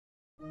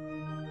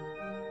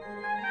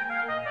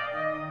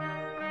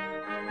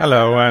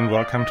Hello and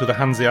welcome to the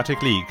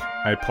Hanseatic League,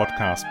 a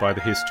podcast by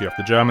the History of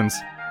the Germans.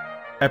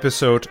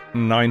 Episode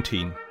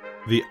 19,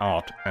 The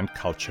Art and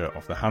Culture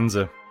of the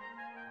Hanse.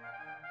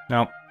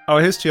 Now,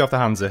 our history of the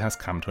Hanse has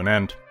come to an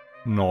end.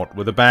 Not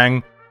with a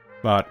bang,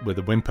 but with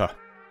a whimper.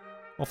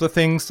 Of the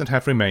things that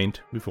have remained,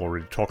 we've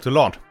already talked a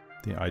lot.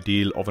 The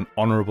ideal of an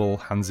honourable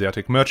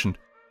Hanseatic merchant,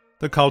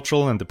 the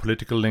cultural and the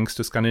political links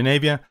to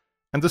Scandinavia,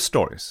 and the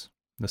stories.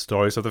 The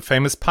stories of the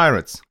famous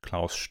pirates,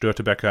 Klaus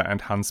Störtebeker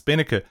and Hans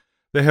Benecke,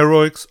 the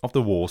heroics of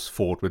the wars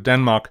fought with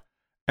Denmark,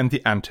 and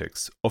the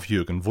antics of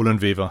Jürgen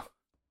Wollenweber.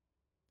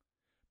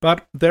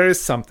 But there is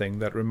something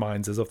that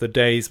reminds us of the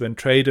days when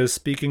traders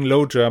speaking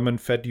Low German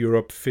fed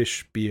Europe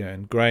fish, beer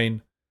and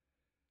grain.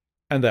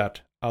 And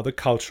that are the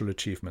cultural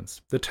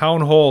achievements, the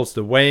town halls,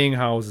 the weighing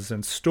houses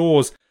and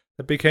stores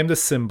that became the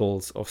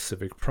symbols of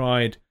civic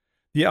pride,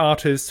 the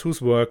artists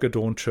whose work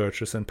adorned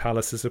churches and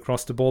palaces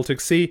across the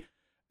Baltic Sea,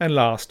 and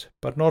last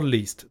but not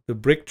least, the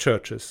brick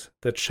churches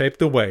that shape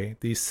the way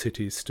these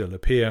cities still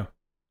appear.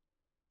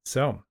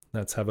 So,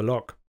 let's have a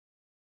look.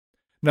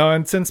 Now,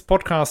 and since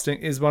podcasting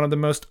is one of the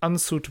most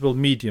unsuitable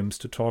mediums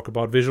to talk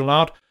about visual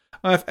art,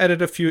 I've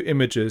added a few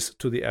images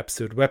to the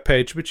episode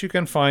webpage, which you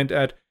can find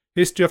at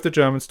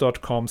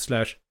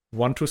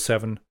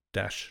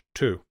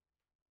historyofthegermans.com/127-2.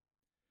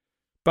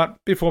 But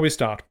before we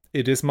start,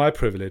 it is my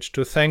privilege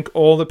to thank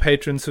all the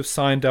patrons who've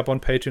signed up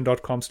on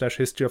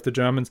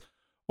patreon.com/historyofthegermans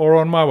or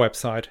on my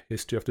website,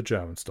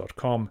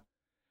 historyofthegermans.com.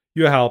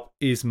 Your help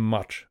is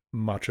much,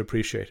 much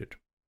appreciated.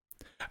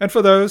 And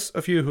for those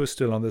of you who are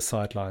still on the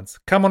sidelines,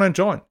 come on and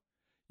join.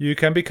 You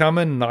can become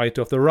a Knight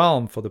of the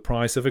Realm for the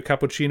price of a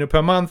cappuccino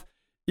per month,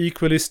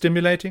 equally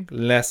stimulating,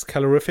 less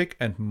calorific,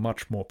 and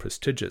much more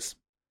prestigious.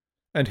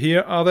 And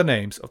here are the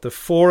names of the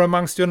 4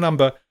 amongst your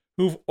number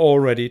who've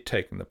already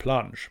taken the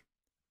plunge.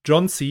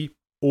 John C.,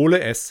 Ole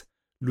S.,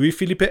 Louis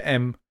Philippe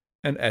M.,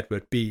 and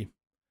Edward B.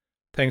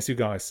 Thanks you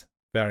guys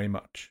very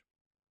much.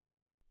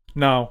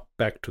 Now,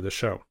 back to the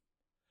show.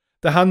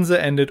 The Hanse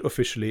ended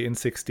officially in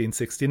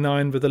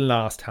 1669 with the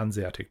last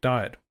Hanseatic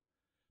Diet.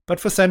 But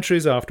for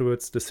centuries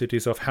afterwards, the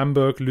cities of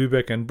Hamburg,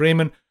 Lübeck and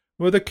Bremen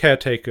were the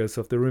caretakers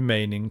of the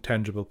remaining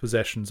tangible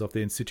possessions of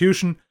the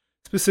institution,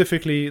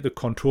 specifically the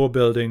contour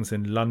buildings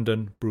in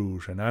London,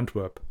 Bruges and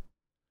Antwerp.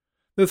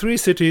 The 3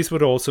 cities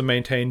would also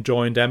maintain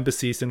joint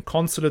embassies and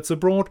consulates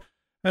abroad,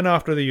 and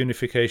after the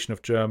unification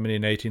of Germany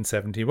in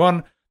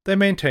 1871, they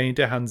maintained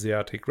a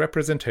Hanseatic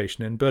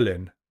representation in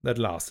Berlin that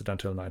lasted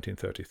until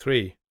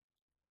 1933.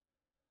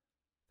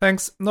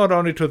 Thanks not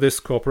only to this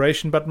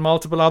cooperation but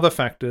multiple other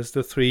factors,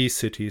 the 3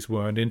 cities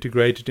weren't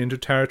integrated into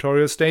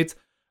territorial states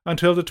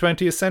until the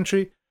 20th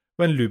century,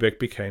 when Lübeck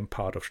became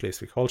part of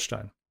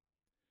Schleswig-Holstein.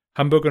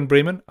 Hamburg and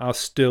Bremen are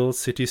still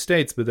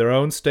city-states with their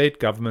own state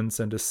governments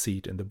and a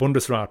seat in the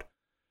Bundesrat,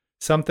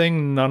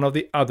 something none of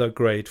the other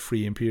great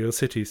free imperial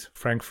cities,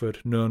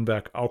 Frankfurt,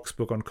 Nuremberg,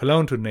 Augsburg and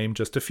Cologne to name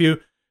just a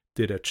few,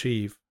 did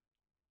achieve.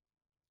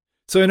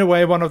 So in a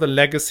way, one of the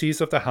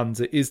legacies of the Hanse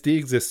is the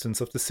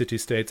existence of the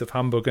city-states of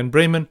Hamburg and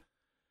Bremen.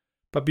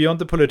 But beyond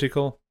the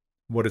political,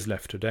 what is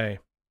left today?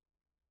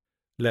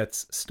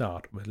 Let's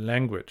start with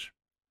language.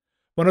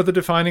 One of the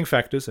defining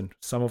factors and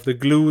some of the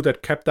glue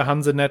that kept the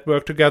Hanse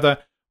network together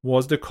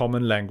was the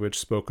common language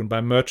spoken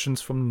by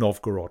merchants from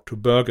Novgorod to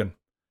Bergen,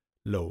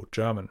 Low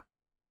German.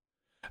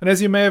 And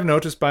as you may have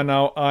noticed by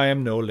now, I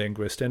am no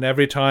linguist, and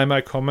every time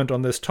I comment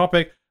on this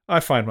topic, I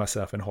find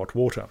myself in hot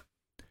water.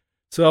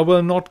 So I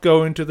will not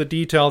go into the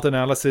detailed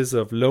analysis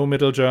of Low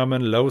Middle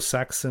German, Low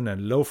Saxon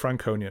and Low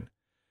Franconian.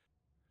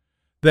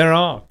 There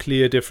are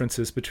clear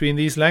differences between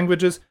these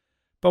languages,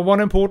 but one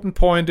important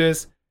point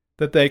is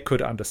that they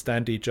could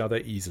understand each other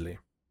easily.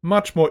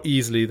 Much more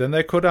easily than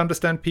they could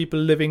understand people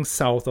living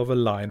south of a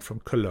line from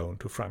Cologne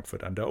to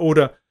Frankfurt an der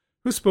Oder,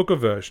 who spoke a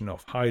version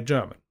of High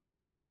German.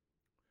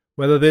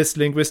 Whether this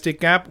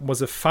linguistic gap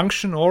was a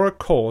function or a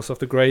cause of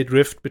the great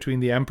rift between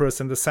the emperors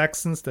and the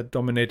Saxons that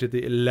dominated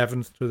the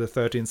 11th to the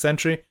 13th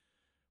century,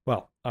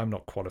 well, I'm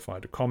not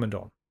qualified to comment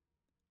on.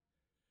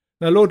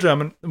 Now, Low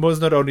German was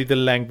not only the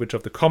language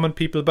of the common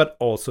people, but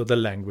also the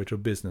language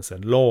of business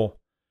and law.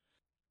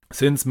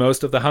 Since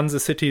most of the Hanse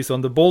cities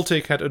on the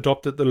Baltic had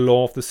adopted the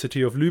law of the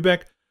city of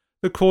Lübeck,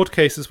 the court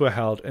cases were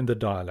held in the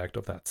dialect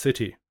of that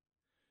city.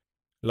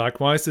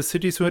 Likewise, the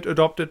cities who had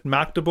adopted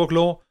Magdeburg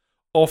law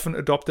often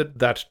adopted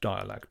that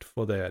dialect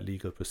for their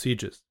legal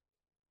procedures.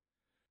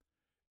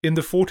 In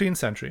the 14th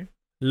century,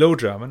 Low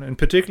German, in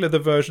particular the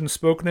version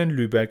spoken in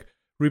Lübeck,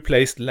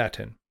 replaced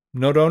Latin,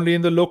 not only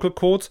in the local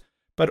courts,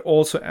 but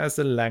also as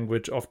the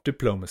language of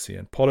diplomacy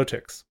and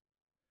politics.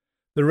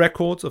 The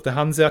records of the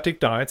Hanseatic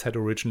Diets had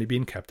originally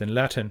been kept in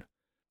Latin,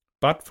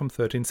 but from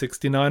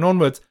 1369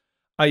 onwards,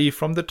 i.e.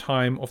 from the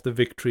time of the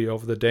victory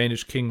over the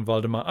Danish king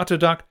Valdemar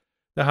Atterdag,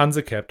 the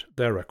Hanse kept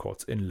their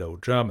records in Low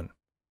German.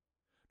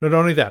 Not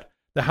only that,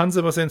 the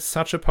Hanse was in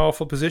such a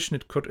powerful position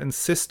it could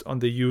insist on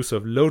the use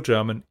of Low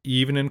German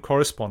even in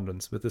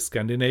correspondence with the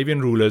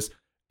Scandinavian rulers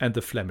and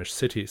the Flemish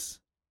cities.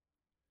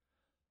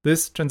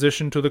 This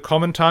transition to the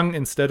common tongue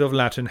instead of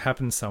Latin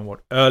happened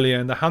somewhat earlier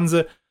in the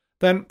Hanse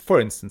than,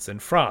 for instance, in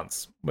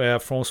France, where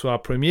François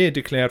Ier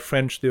declared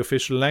French the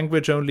official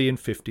language only in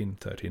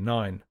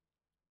 1539.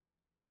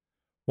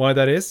 Why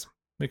that is,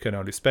 we can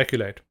only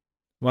speculate.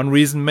 One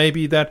reason may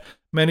be that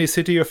many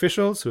city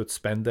officials who had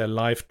spent their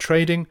life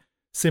trading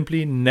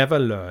simply never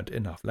learned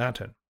enough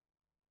Latin.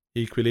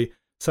 Equally,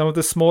 some of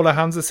the smaller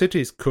Hanse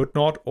cities could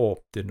not or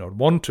did not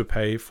want to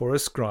pay for a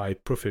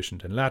scribe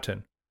proficient in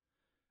Latin.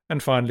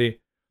 And finally,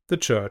 the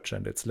church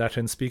and its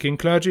Latin-speaking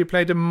clergy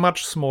played a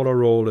much smaller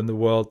role in the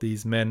world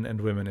these men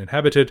and women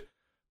inhabited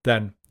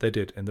than they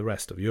did in the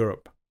rest of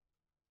Europe.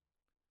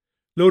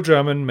 Low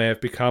German may have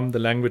become the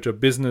language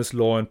of business,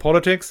 law, and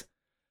politics,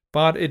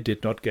 but it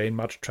did not gain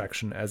much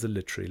traction as a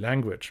literary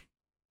language.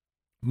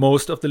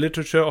 Most of the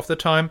literature of the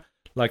time,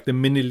 like the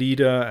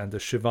Minnelieder and the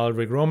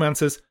chivalric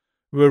romances,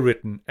 were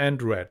written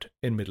and read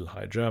in Middle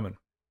High German.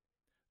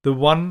 The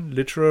one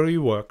literary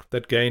work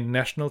that gained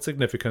national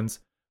significance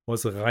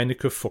was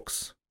Reineke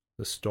Fuchs,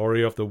 the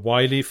story of the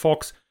wily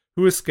fox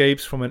who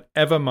escapes from an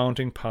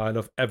ever-mounting pile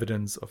of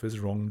evidence of his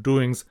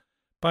wrongdoings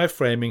by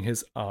framing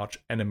his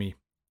arch-enemy,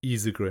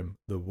 Isegrim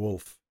the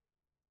wolf.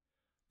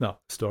 Now,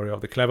 the story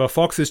of the clever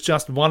fox is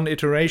just one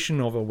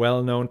iteration of a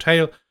well-known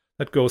tale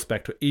that goes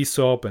back to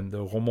Aesop and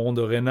the Roman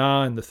de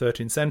Renard in the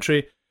 13th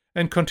century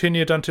and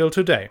continued until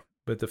today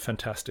with the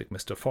fantastic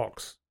Mr.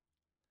 Fox.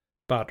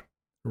 But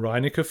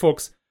Reineke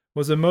Fuchs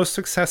was the most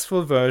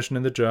successful version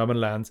in the German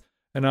lands,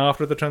 and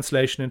after the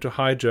translation into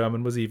High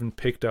German was even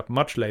picked up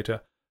much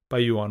later by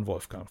Johann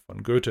Wolfgang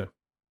von Goethe.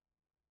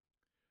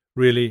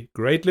 Really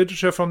great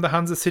literature from the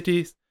Hanse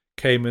cities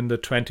came in the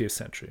 20th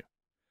century.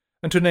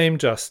 And to name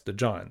just the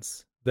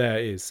giants, there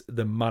is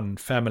the Mann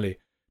family,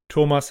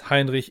 Thomas,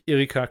 Heinrich,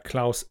 Erika,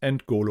 Klaus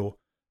and Golo,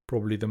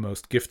 probably the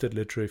most gifted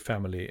literary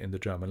family in the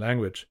German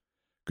language.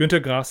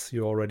 Günter Grass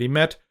you already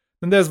met,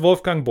 then there's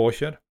Wolfgang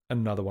Borchert,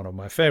 another one of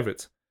my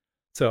favorites.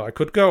 So I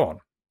could go on,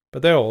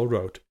 but they all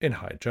wrote in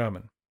High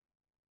German.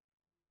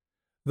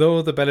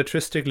 Though the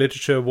belletristic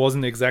literature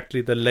wasn't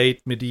exactly the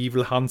late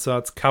medieval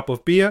Hansard's cup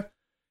of beer,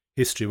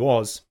 history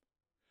was.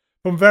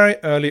 From very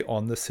early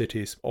on, the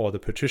cities, or the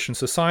patrician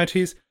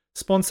societies,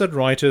 sponsored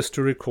writers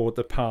to record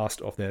the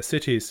past of their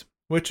cities,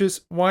 which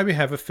is why we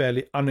have a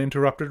fairly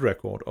uninterrupted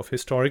record of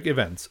historic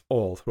events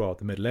all throughout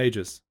the Middle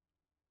Ages.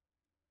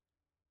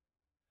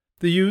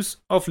 The use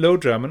of Low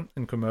German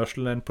in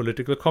commercial and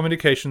political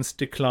communications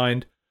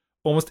declined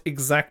almost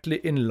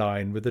exactly in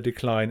line with the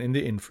decline in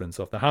the influence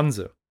of the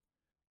Hanse.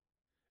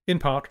 In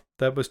part,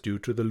 that was due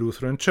to the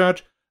Lutheran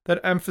Church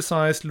that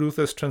emphasized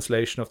Luther's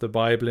translation of the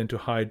Bible into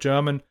High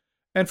German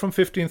and from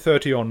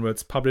 1530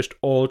 onwards published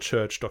all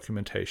church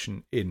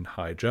documentation in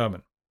High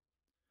German.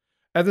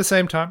 At the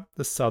same time,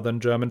 the southern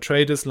German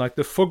traders like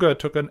the Fugger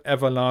took an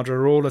ever larger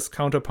role as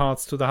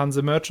counterparts to the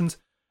Hanse merchants,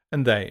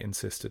 and they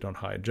insisted on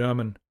High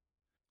German.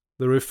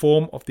 The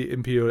reform of the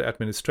imperial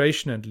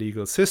administration and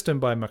legal system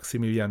by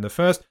Maximilian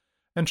I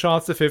and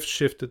Charles V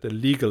shifted the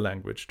legal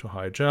language to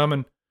High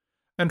German,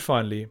 and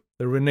finally,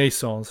 the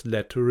Renaissance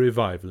led to a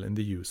revival in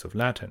the use of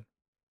Latin.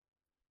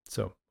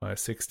 So, by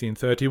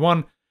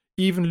 1631,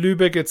 even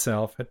Lübeck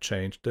itself had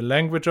changed the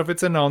language of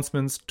its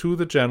announcements to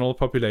the general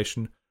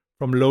population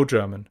from Low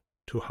German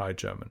to High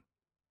German.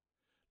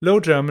 Low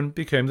German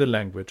became the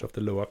language of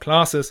the lower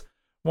classes,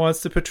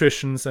 whilst the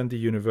patricians and the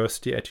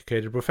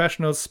university-educated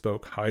professionals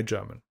spoke High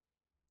German.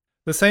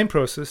 The same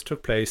process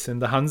took place in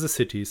the Hanse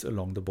cities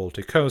along the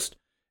Baltic coast,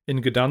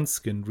 in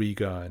Gdansk, in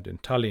Riga, and in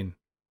Tallinn.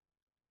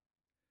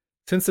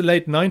 Since the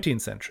late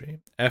 19th century,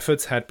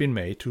 efforts had been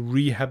made to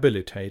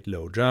rehabilitate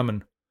Low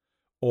German.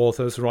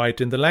 Authors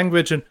write in the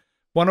language, and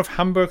one of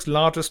Hamburg's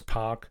largest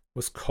parks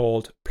was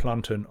called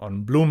Planten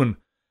on Blumen,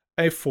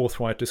 a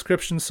forthright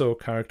description so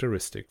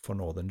characteristic for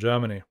northern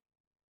Germany.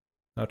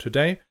 Now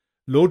today,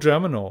 Low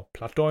German, or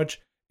Plattdeutsch,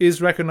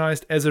 is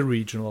recognized as a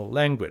regional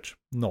language,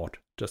 not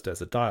just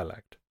as a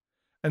dialect,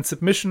 and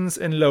submissions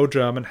in Low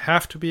German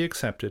have to be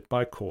accepted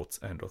by courts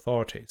and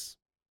authorities.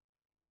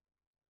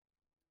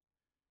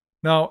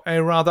 Now,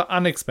 a rather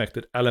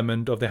unexpected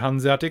element of the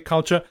Hanseatic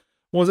culture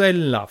was a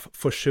love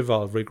for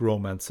chivalric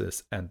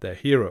romances and their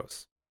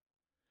heroes.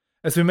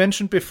 As we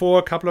mentioned before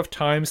a couple of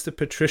times, the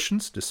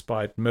patricians,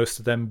 despite most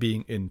of them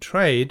being in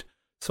trade,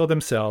 saw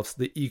themselves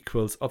the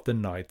equals of the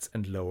knights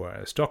and lower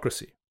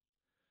aristocracy.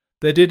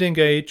 They did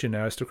engage in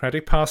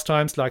aristocratic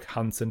pastimes like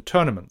hunts and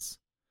tournaments.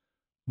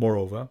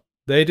 Moreover,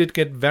 they did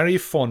get very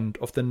fond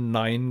of the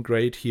 9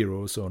 great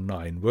heroes or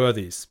 9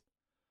 worthies.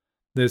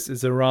 This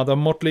is a rather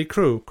motley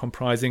crew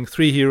comprising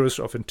 3 heroes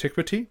of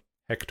antiquity,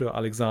 Hector,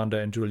 Alexander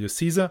and Julius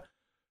Caesar,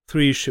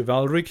 3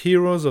 chivalric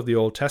heroes of the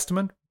Old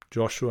Testament,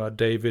 Joshua,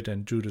 David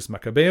and Judas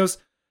Maccabeus,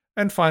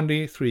 and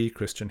finally 3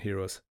 Christian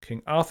heroes,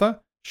 King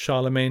Arthur,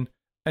 Charlemagne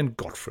and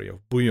Godfrey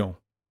of Bouillon.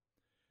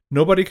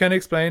 Nobody can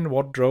explain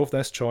what drove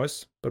this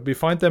choice, but we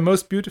find them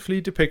most beautifully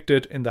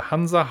depicted in the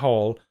Hansa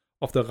Hall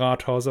of the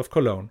Rathaus of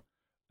Cologne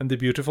and the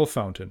beautiful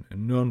fountain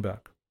in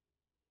Nuremberg.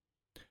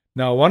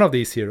 Now one of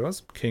these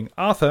heroes, King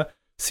Arthur,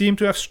 seemed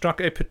to have struck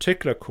a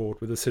particular chord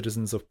with the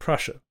citizens of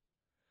Prussia.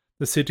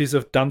 The cities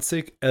of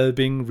Danzig,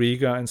 Elbing,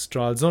 Riga and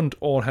Stralsund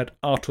all had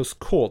Artus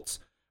courts,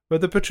 where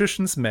the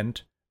patricians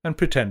meant and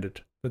pretended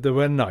that they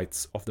were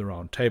knights of the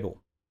Round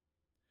Table.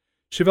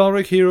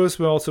 Chivalric heroes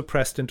were also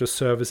pressed into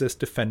service as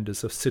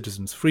defenders of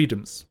citizens'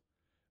 freedoms.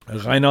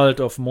 Reinald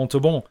of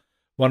Montauban,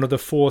 one of the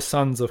 4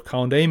 sons of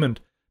Count Aymon,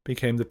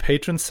 became the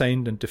patron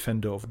saint and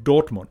defender of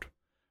Dortmund,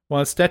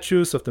 while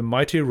statues of the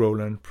mighty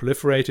Roland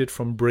proliferated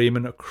from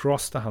Bremen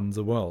across the Hanse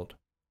world.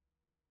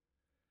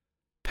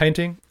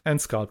 Painting and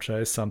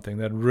sculpture is something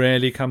that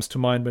rarely comes to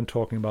mind when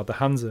talking about the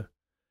Hanse.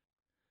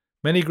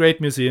 Many great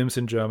museums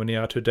in Germany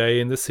are today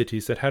in the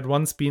cities that had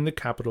once been the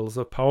capitals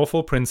of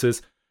powerful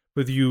princes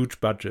with huge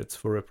budgets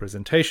for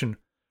representation,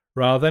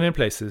 rather than in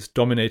places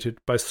dominated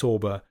by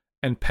sober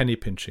and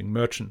penny-pinching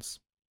merchants.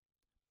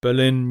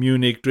 Berlin,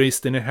 Munich,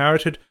 Dresden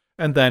inherited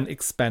and then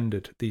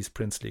expanded these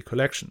princely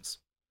collections.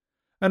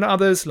 And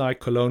others like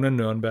Cologne and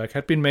Nuremberg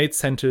had been made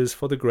centers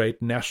for the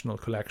great national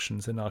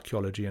collections in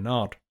archaeology and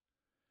art.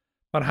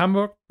 But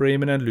Hamburg,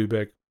 Bremen and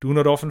Lübeck do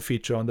not often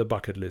feature on the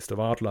bucket list of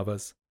art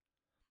lovers.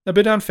 A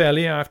bit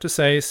unfairly, I have to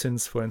say,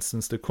 since, for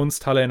instance, the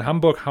Kunsthalle in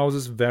Hamburg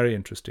houses very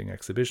interesting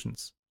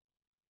exhibitions.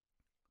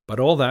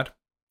 But all that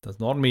does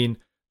not mean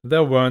that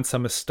there weren't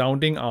some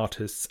astounding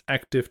artists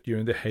active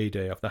during the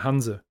heyday of the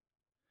Hanse.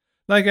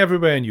 Like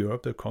everywhere in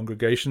Europe, the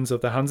congregations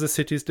of the Hanse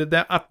cities did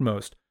their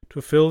utmost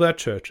to fill their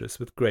churches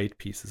with great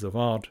pieces of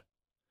art.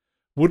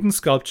 Wooden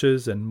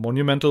sculptures and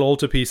monumental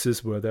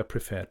altarpieces were their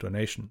preferred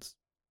donations.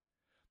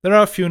 There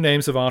are a few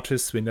names of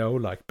artists we know,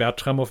 like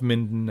Bertram of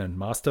Minden and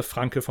Master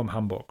Franke from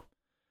Hamburg.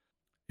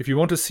 If you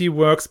want to see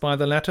works by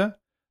the latter,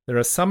 there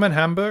are some in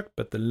Hamburg,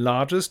 but the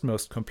largest,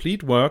 most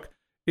complete work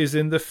is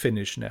in the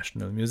Finnish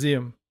National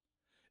Museum.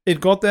 It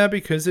got there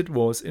because it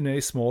was in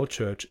a small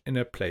church in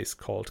a place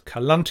called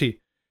Kalanti,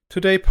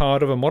 today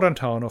part of a modern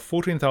town of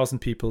 14,000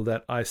 people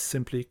that I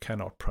simply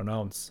cannot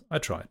pronounce. I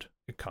tried,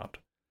 I can't.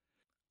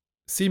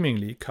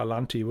 Seemingly,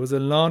 Kalanti was a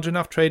large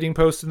enough trading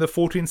post in the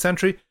 14th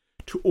century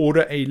to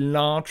order a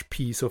large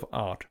piece of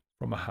art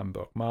from a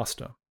Hamburg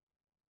master.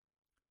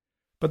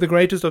 But the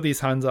greatest of these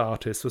Hanse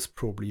artists was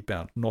probably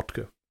Bernd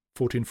Notke,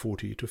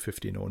 1440 to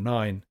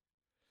 1509.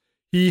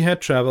 He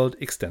had travelled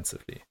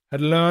extensively,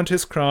 had learned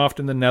his craft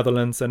in the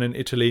Netherlands and in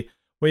Italy,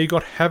 where he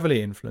got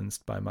heavily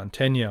influenced by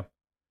Mantegna.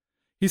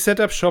 He set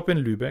up shop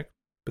in Lübeck,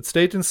 but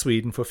stayed in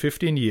Sweden for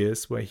 15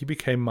 years, where he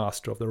became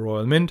master of the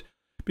Royal Mint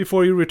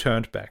before he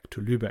returned back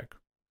to Lübeck.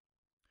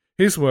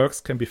 His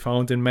works can be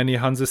found in many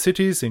Hanse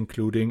cities,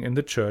 including in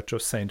the Church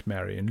of St.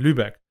 Mary in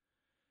Lübeck.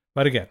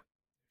 But again,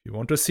 if you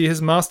want to see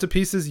his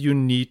masterpieces, you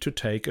need to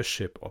take a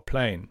ship or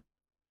plane.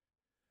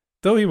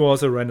 Though he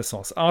was a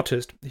Renaissance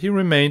artist, he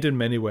remained in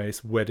many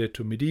ways wedded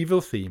to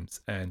medieval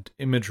themes and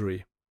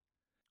imagery.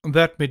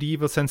 That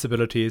medieval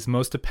sensibility is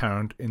most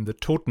apparent in the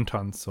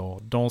Totentanz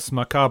or Danse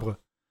Macabre.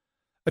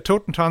 A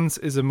Totentanz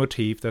is a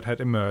motif that had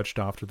emerged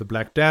after the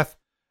Black Death,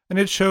 and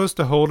it shows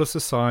the whole of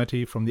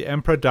society from the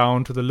emperor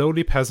down to the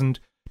lowly peasant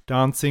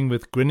dancing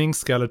with grinning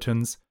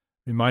skeletons,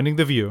 reminding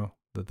the viewer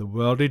that the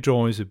worldly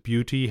joys of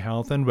beauty,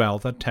 health and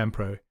wealth are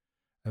temporary,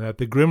 and that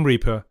the Grim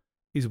Reaper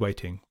is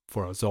waiting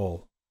for us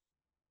all.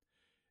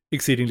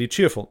 Exceedingly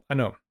cheerful, I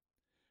know.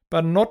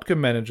 But Notke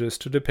manages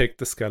to depict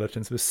the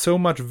skeletons with so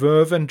much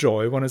verve and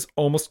joy one is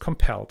almost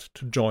compelled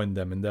to join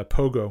them in their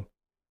pogo.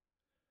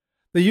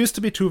 There used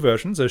to be 2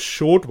 versions, a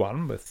short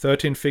one with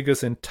 13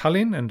 figures in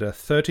Tallinn and a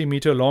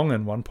 30-meter long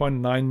and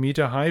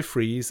 1.9-meter high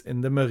frieze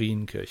in the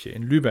Marienkirche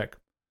in Lübeck.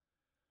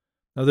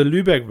 Now the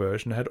Lübeck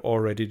version had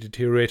already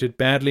deteriorated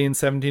badly in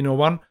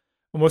 1701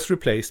 and was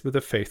replaced with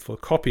a faithful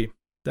copy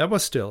that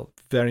was still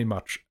very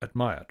much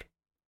admired.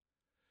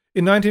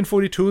 In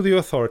 1942, the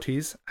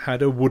authorities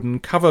had a wooden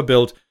cover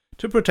built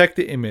to protect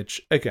the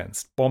image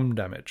against bomb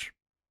damage.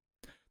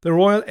 The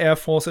Royal Air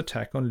Force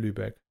attack on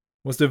Lübeck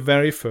was the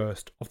very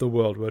first of the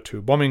World War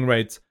II bombing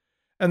raids,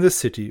 and the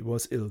city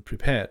was ill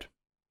prepared.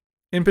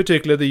 In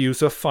particular, the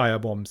use of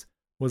firebombs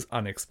was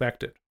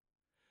unexpected.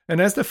 And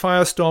as the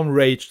firestorm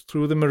raged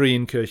through the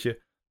Marienkirche,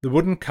 the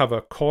wooden cover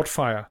caught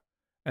fire,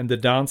 and the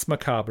Danse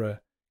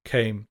Macabre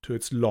came to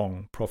its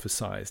long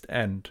prophesied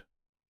end.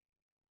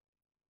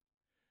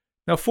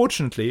 Now,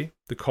 fortunately,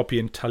 the copy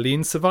in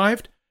Tallinn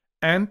survived,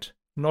 and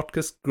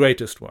Notke's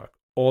greatest work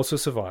also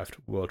survived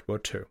World War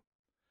II.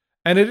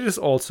 And it is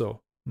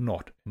also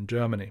not in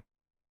Germany.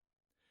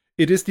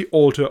 It is the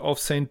altar of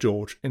St.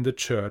 George in the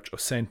Church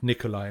of St.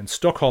 Nikolai in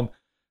Stockholm,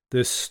 the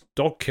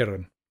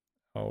Stockern.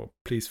 Oh,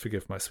 please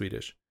forgive my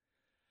Swedish.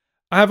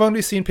 I have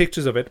only seen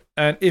pictures of it,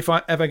 and if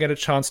I ever get a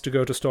chance to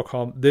go to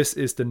Stockholm, this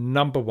is the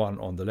number 1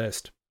 on the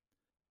list.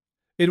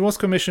 It was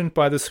commissioned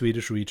by the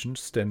Swedish regent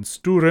Sten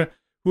Sture,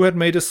 who had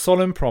made a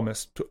solemn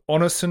promise to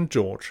honor St.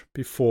 George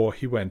before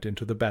he went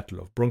into the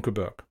Battle of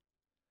Brunkeberg.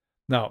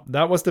 Now,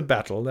 that was the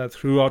battle that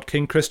threw out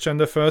King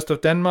Christian I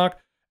of Denmark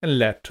and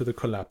led to the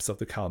collapse of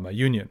the Kalmar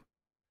Union.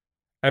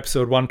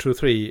 Episode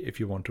 123 if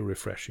you want to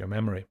refresh your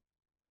memory.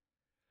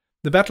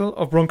 The Battle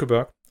of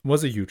Brunkeberg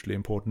was a hugely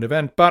important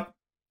event, but,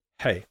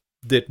 hey,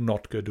 did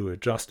Notke do it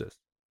justice.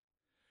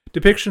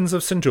 Depictions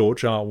of St.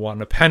 George are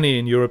one a penny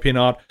in European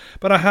art,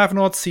 but I have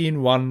not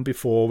seen one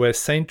before where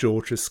St.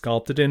 George is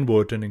sculpted in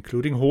wood and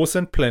including horse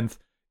and plinth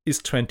is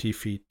 20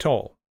 feet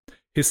tall.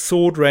 his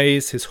sword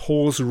raised, his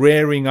horse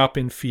rearing up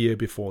in fear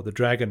before the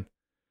dragon.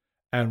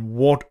 And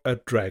what a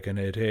dragon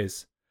it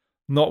is!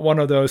 Not one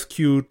of those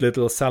cute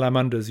little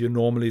salamanders you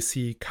normally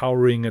see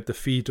cowering at the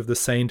feet of the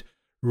saint,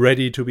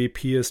 ready to be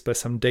pierced by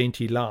some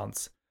dainty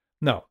lance.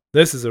 No,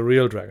 this is a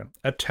real dragon,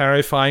 a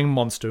terrifying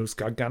monster whose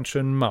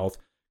gargantuan mouth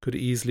could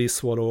easily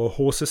swallow a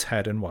horse's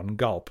head in one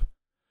gulp.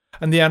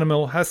 And the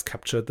animal has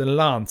captured the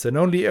lance, and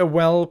only a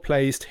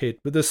well-placed hit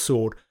with the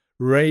sword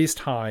raised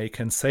high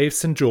can save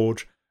St.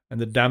 George and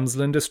the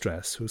damsel in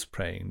distress who's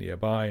praying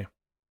nearby.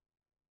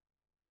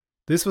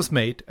 This was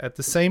made at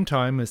the same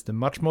time as the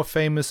much more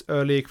famous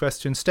early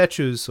equestrian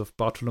statues of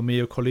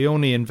Bartolomeo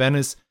Colleoni in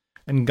Venice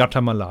and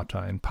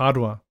Gattamelata in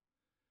Padua.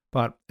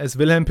 But as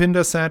Wilhelm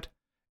Pinder said,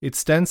 it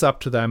stands up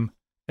to them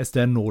as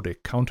their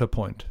Nordic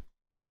counterpoint.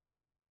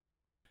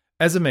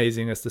 As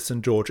amazing as the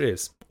St. George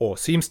is, or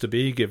seems to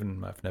be,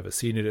 given I've never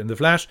seen it in the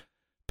flesh,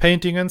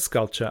 painting and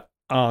sculpture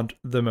aren't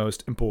the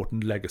most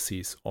important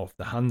legacies of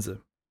the Hanse.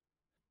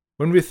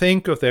 When we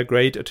think of their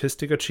great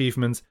artistic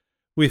achievements,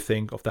 we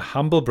think of the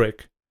humble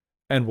brick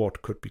and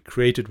what could be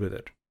created with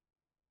it.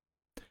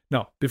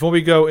 Now, before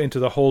we go into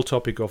the whole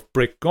topic of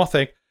brick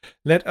Gothic,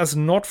 let us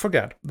not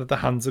forget that the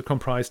Hanse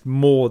comprised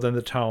more than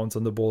the towns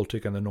on the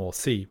Baltic and the North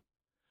Sea.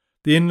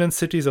 The inland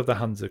cities of the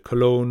Hanse,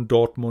 Cologne,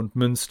 Dortmund,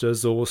 Münster,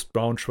 Soest,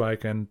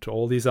 Braunschweig, and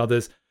all these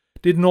others,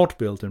 did not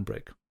build in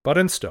brick, but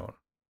in stone.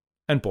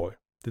 And boy,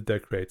 did they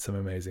create some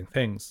amazing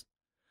things.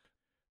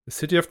 The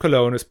city of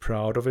Cologne is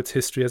proud of its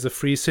history as a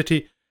free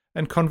city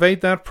and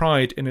conveyed that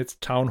pride in its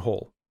town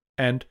hall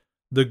and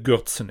the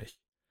Gürzenich,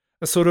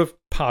 a sort of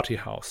party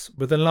house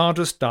with the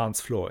largest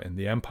dance floor in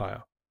the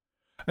empire.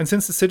 And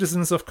since the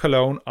citizens of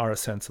Cologne are a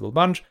sensible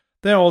bunch,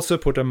 they also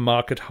put a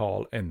market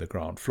hall in the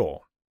ground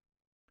floor.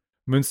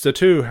 Münster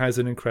too has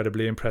an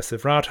incredibly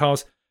impressive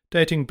rathaus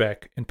dating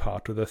back in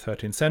part to the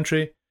 13th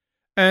century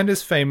and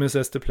is famous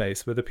as the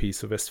place where the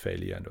Peace of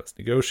Westphalia was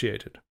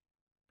negotiated.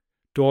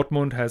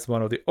 Dortmund has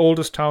one of the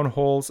oldest town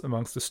halls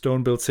amongst the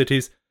stone-built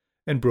cities,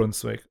 and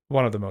Brunswick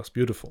one of the most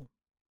beautiful.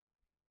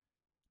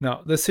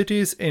 Now, the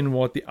cities in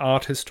what the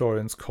art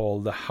historians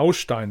call the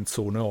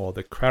Haussteinzone, or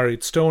the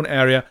quarried stone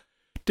area,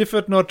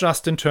 differed not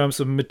just in terms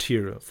of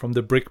material from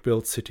the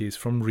brick-built cities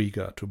from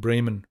Riga to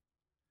Bremen.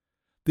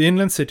 The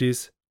inland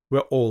cities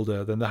were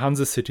older than the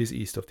Hanse cities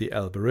east of the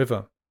Elbe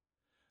River.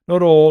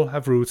 Not all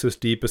have roots as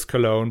deep as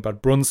Cologne,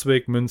 but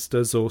Brunswick,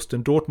 Münster, Soest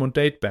and Dortmund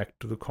date back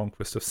to the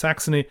conquest of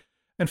Saxony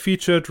and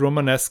featured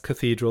Romanesque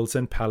cathedrals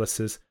and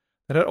palaces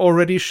that had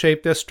already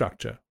shaped their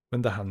structure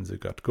when the Hanse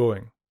got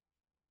going.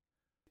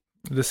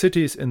 The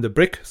cities in the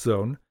brick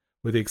zone,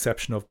 with the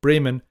exception of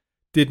Bremen,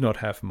 did not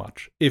have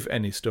much, if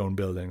any, stone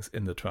buildings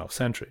in the 12th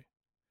century.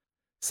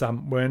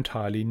 Some were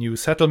entirely new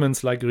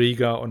settlements like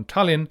Riga and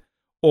Tallinn,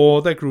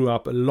 or they grew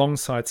up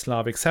alongside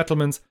Slavic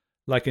settlements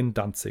like in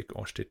Danzig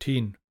or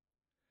Stettin.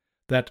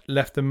 That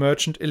left the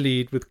merchant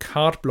elite with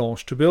carte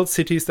blanche to build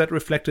cities that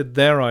reflected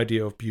their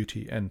idea of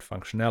beauty and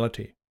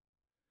functionality.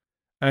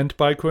 And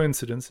by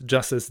coincidence,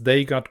 just as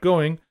they got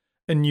going,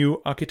 a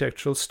new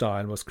architectural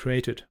style was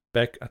created,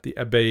 back at the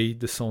Abbaye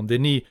de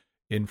Saint-Denis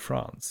in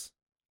France,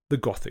 the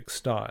Gothic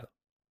style.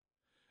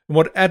 And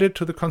what added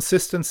to the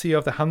consistency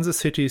of the Hanse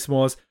cities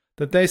was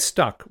that they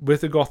stuck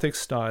with the Gothic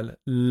style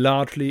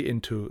largely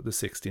into the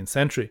 16th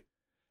century,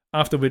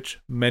 after which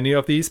many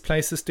of these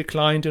places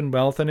declined in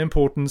wealth and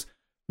importance,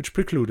 which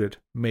precluded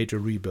major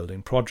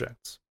rebuilding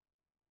projects.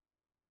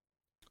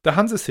 The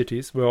Hanse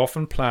cities were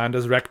often planned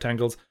as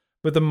rectangles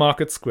with the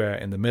market square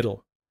in the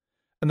middle,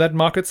 and that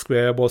market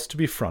square was to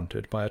be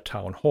fronted by a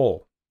town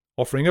hall,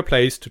 offering a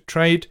place to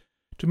trade,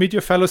 to meet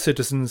your fellow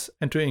citizens,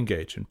 and to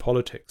engage in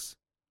politics.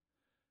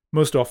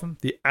 Most often,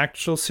 the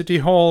actual city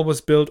hall was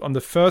built on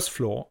the first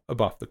floor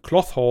above the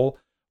cloth hall,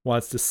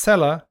 whilst the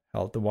cellar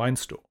held the wine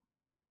store.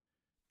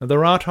 Now, the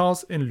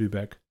Rathaus in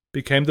Lübeck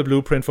became the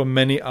blueprint for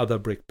many other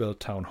brick-built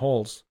town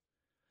halls.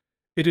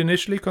 It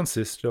initially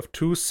consisted of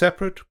two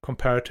separate,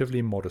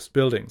 comparatively modest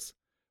buildings.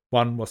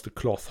 One was the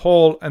cloth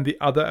hall and the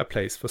other a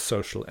place for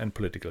social and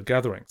political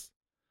gatherings.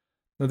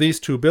 Now, these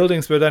two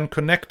buildings were then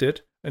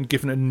connected and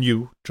given a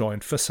new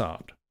joint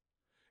facade.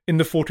 In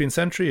the 14th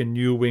century, a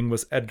new wing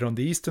was added on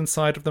the eastern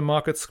side of the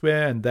market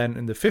square, and then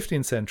in the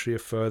 15th century, a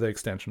further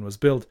extension was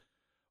built.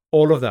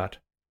 All of that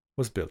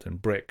was built in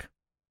brick.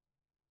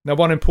 Now,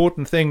 one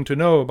important thing to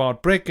know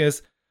about brick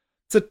is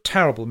it's a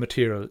terrible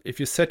material if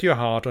you set your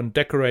heart on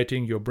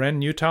decorating your brand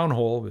new town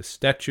hall with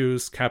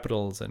statues,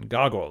 capitals, and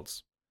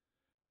gargoyles.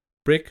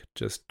 Brick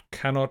just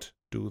cannot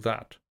do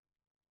that.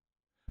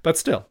 But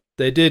still,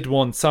 they did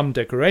want some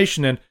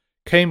decoration and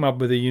came up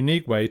with a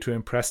unique way to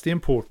impress the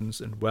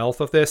importance and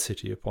wealth of their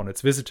city upon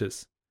its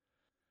visitors.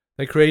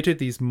 They created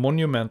these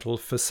monumental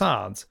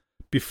facades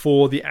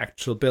before the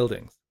actual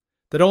buildings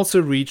that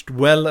also reached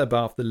well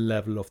above the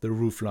level of the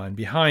roofline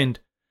behind,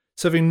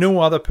 serving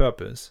no other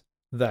purpose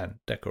than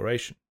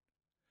decoration.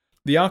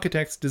 The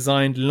architects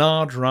designed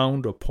large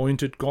round or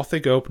pointed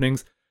Gothic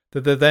openings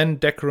that they then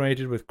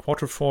decorated with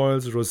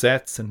quatrefoils,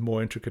 rosettes, and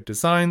more intricate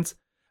designs,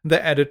 and they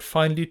added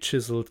finely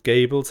chiseled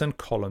gables and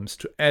columns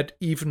to add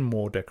even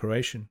more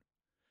decoration.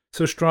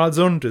 so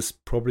Stralsund is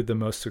probably the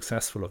most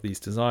successful of these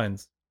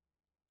designs.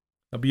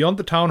 Now, beyond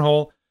the town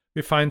hall,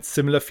 we find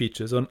similar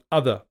features on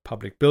other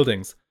public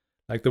buildings,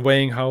 like the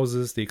weighing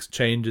houses, the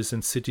exchanges,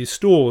 and city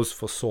stores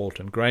for salt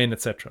and grain,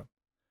 etc.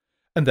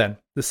 And then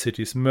the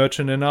city's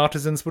merchants and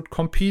artisans would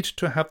compete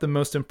to have the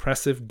most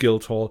impressive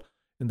guild hall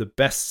in the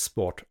best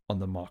spot on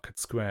the market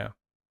square.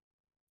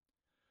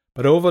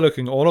 But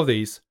overlooking all of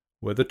these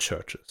were the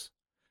churches.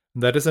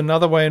 And that is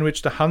another way in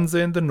which the Hanse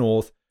in the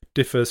north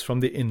differs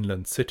from the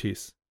inland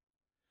cities.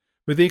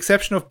 With the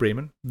exception of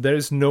Bremen, there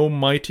is no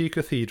mighty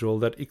cathedral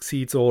that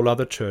exceeds all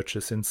other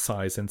churches in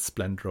size and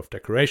splendor of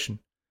decoration.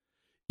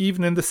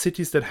 Even in the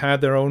cities that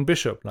had their own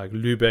bishop, like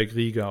Lübeck,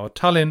 Riga, or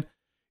Tallinn,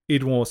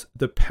 it was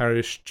the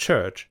parish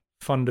church,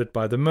 funded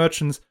by the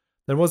merchants,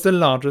 that was the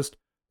largest,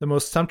 the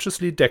most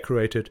sumptuously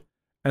decorated,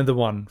 and the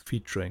one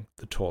featuring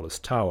the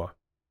tallest tower.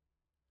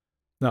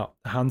 Now,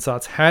 the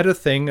Hansards had a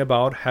thing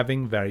about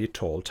having very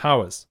tall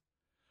towers.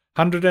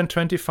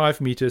 125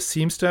 meters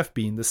seems to have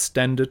been the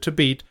standard to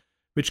beat,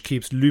 which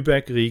keeps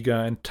Lübeck,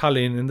 Riga, and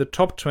Tallinn in the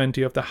top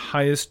 20 of the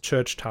highest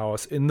church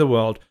towers in the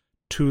world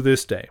to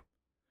this day.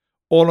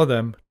 All of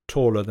them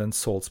taller than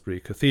Salisbury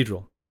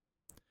Cathedral.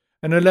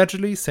 And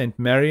allegedly St.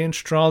 Mary in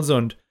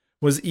Stralsund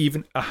was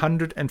even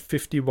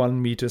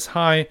 151 meters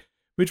high,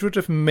 which would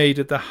have made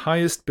it the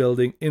highest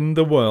building in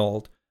the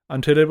world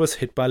until it was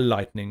hit by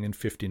lightning in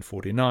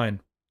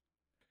 1549.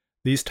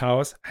 These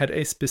towers had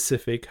a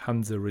specific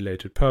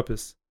Hanse-related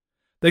purpose.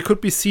 They could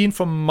be seen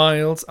from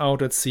miles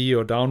out at sea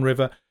or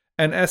downriver,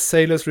 and as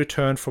sailors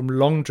returned from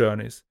long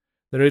journeys,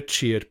 they were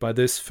cheered by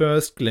this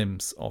first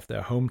glimpse of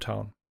their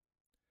hometown.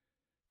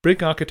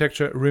 Brick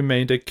architecture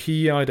remained a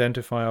key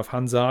identifier of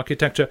Hanse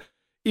architecture,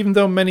 even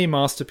though many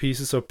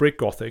masterpieces of brick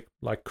Gothic,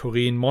 like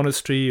Corine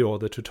Monastery or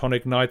the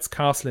Teutonic Knights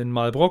Castle in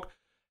Malbrook,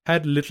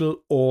 had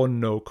little or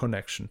no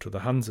connection to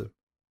the Hanse.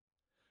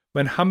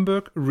 When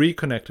Hamburg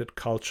reconnected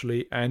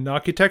culturally and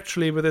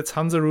architecturally with its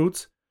Hanse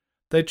roots,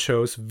 they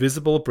chose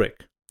visible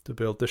brick to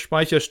build the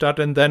Speicherstadt,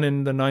 and then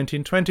in the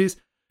 1920s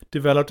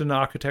developed an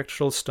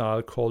architectural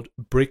style called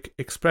brick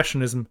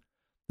expressionism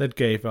that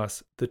gave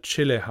us the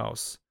Chile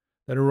house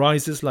that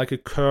rises like a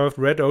curved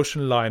red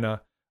ocean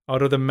liner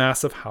out of the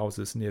mass of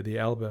houses near the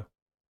Elbe.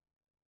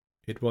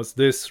 It was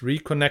this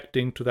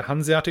reconnecting to the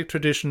Hanseatic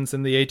traditions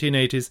in the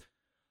 1880s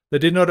that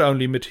did not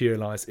only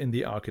materialize in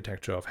the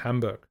architecture of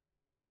Hamburg.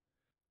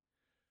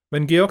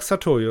 When Georg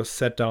Sartorius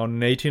sat down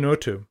in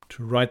 1802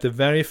 to write the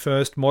very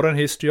first modern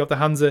history of the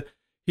Hanse,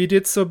 he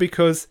did so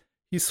because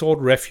he sought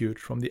refuge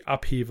from the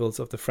upheavals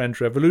of the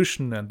French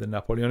Revolution and the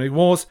Napoleonic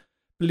Wars,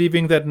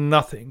 believing that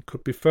nothing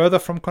could be further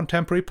from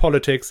contemporary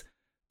politics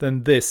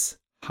than this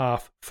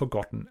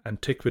half-forgotten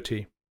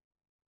antiquity.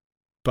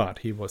 But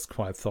he was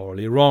quite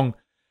thoroughly wrong.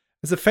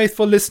 As a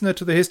faithful listener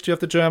to the history of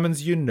the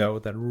Germans, you know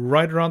that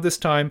right around this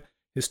time,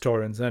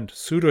 historians and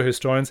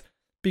pseudo-historians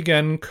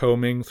began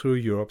combing through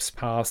Europe's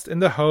past in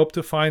the hope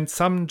to find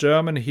some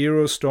German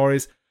hero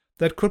stories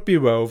that could be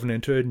woven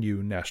into a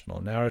new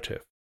national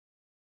narrative.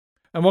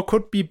 And what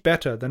could be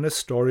better than a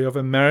story of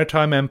a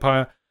maritime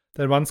empire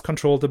that once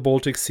controlled the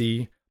Baltic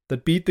Sea,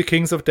 that beat the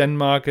kings of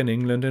Denmark and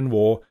England in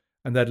war,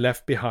 and that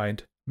left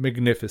behind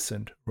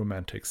magnificent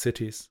romantic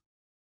cities.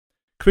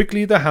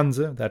 Quickly the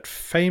Hanse, that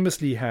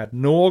famously had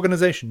no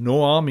organization,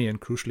 no army,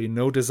 and crucially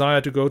no desire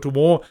to go to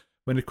war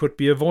when it could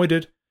be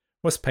avoided,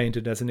 was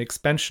painted as an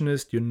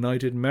expansionist,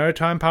 united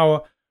maritime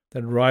power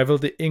that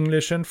rivaled the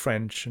English and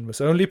French and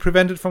was only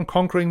prevented from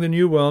conquering the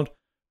New World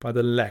by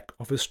the lack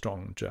of a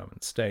strong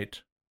German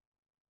state.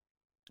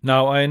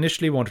 Now, I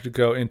initially wanted to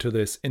go into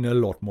this in a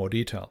lot more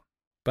detail,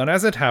 but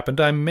as it happened,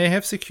 I may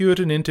have secured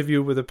an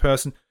interview with a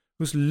person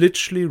who's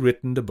literally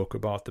written the book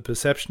about the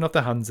perception of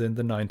the Hanse in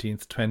the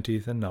 19th,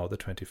 20th, and now the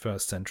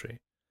 21st century.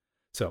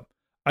 So,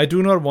 I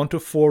do not want to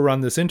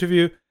forerun this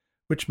interview,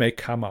 which may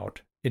come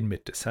out in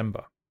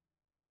mid-December.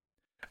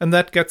 And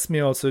that gets me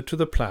also to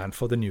the plan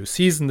for the new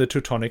season, the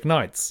Teutonic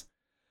Knights.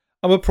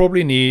 I will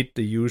probably need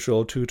the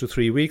usual 2 to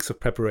 3 weeks of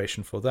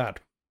preparation for that.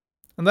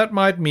 And that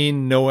might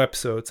mean no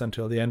episodes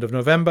until the end of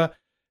November,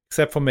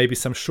 except for maybe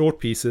some short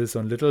pieces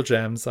on little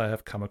gems I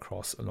have come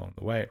across along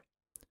the way.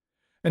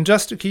 And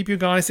just to keep you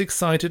guys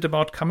excited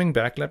about coming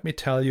back, let me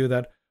tell you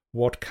that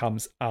what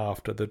comes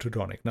after the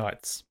Teutonic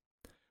Knights.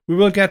 We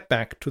will get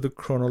back to the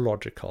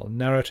chronological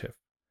narrative.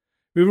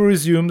 We will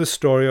resume the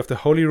story of the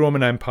Holy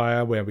Roman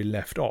Empire where we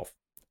left off,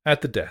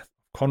 at the death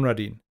of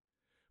Conradin.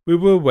 We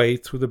will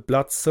wade through the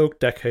blood-soaked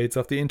decades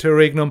of the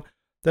interregnum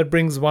that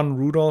brings one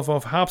Rudolf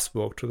of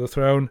Habsburg to the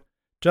throne,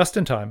 just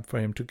in time for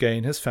him to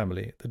gain his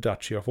family the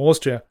Duchy of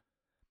Austria,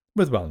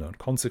 with well-known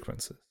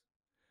consequences.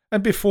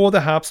 And before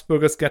the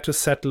Habsburgers get to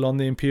settle on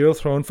the imperial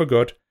throne for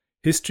good,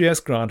 history has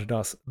granted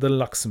us the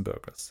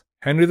Luxemburgers,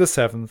 Henry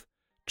VII,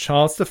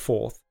 Charles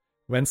IV,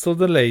 Wenzel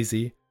the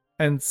Lazy,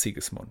 and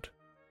Sigismund.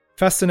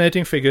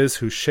 Fascinating figures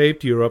who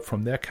shaped Europe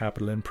from their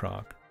capital in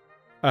Prague.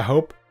 I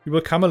hope you will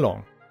come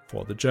along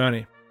for the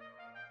journey.